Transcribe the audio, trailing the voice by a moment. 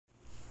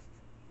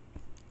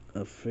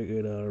I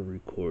figured I'll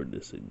record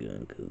this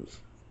again because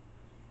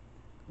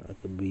I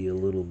could be a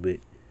little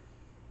bit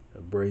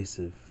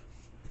abrasive.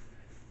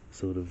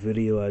 So the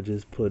video I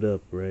just put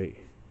up, right,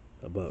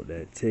 about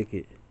that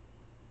ticket,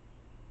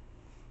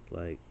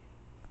 like,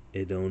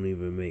 it don't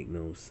even make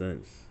no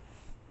sense,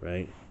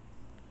 right?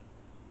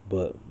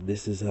 But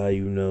this is how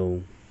you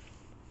know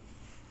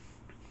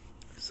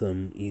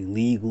some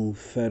illegal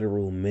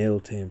federal mail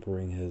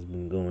tampering has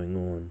been going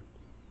on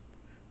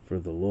for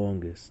the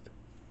longest,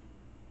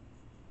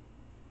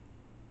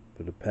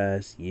 for the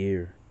past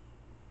year.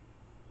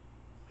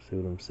 See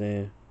what I'm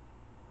saying?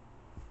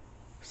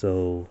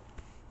 So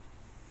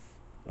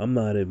I'm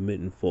not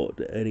admitting fault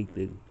to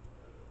anything.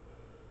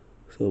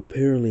 So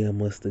apparently I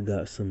must have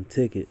got some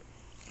ticket,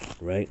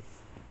 right?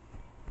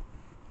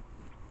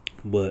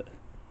 But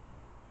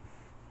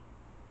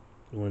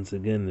once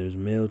again, there's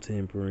mail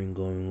tampering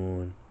going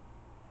on,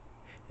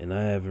 and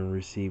I haven't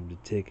received a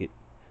ticket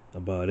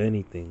about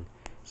anything.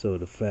 So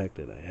the fact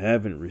that I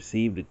haven't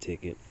received a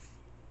ticket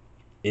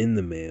in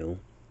the mail,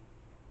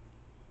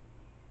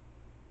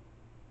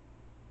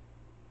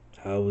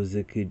 how is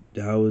it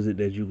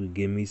that you could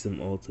give me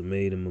some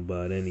ultimatum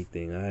about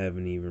anything? I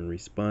haven't even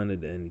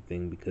responded to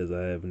anything because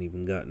I haven't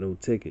even got no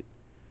ticket.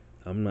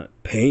 I'm not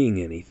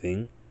paying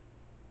anything.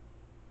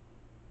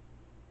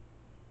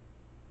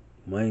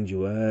 Mind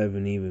you, I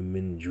haven't even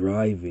been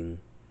driving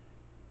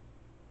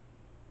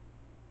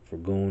for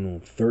going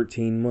on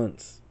 13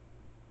 months.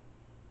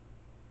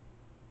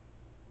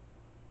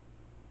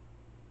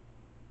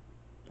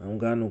 I don't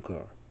got no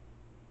car.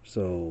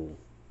 So,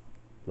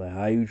 like,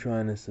 how you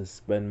trying to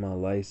suspend my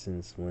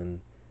license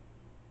when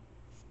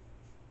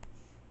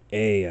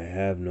A, I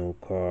have no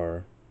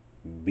car,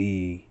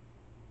 B,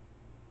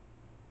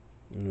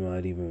 I'm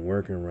not even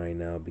working right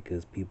now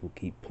because people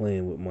keep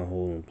playing with my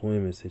whole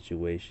employment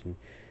situation,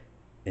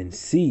 and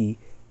C,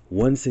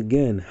 once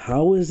again,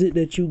 how is it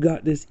that you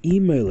got this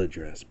email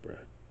address, bruh?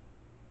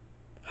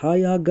 How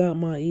y'all got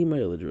my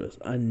email address?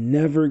 I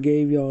never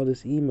gave y'all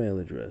this email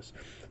address.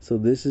 So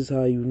this is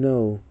how you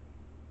know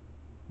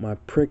my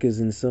prick is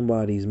in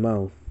somebody's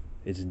mouth.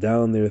 It's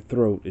down their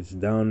throat. It's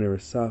down their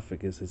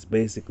esophagus. It's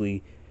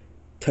basically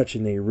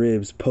touching their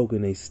ribs,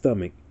 poking their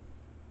stomach.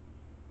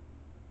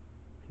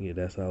 Yeah,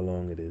 that's how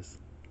long it is.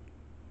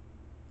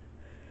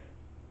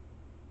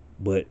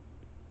 But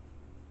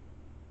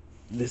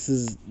this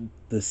is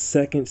the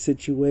second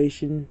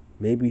situation,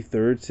 maybe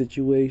third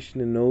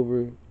situation in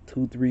over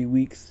 2-3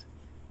 weeks.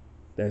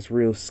 That's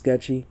real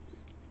sketchy.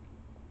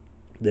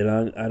 That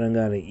I done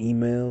got an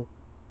email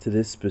to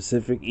this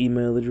specific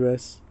email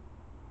address.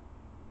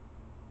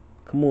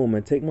 Come on,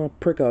 man. Take my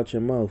prick out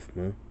your mouth,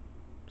 man.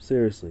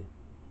 Seriously.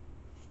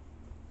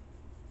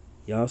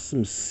 Y'all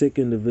some sick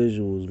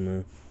individuals,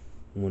 man.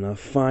 When I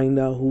find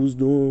out who's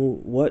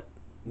doing what,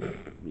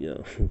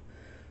 yo.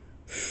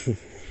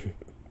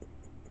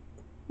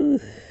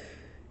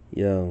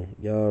 Yo,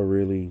 y'all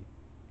really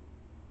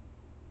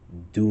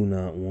do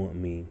not want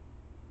me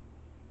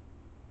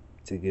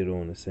to get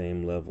on the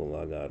same level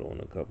I got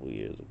on a couple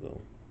years ago.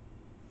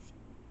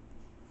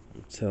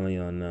 I'm telling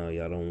y'all now,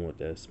 y'all don't want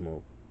that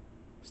smoke.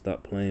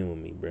 Stop playing with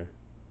me, bruh.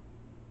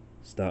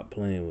 Stop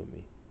playing with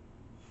me.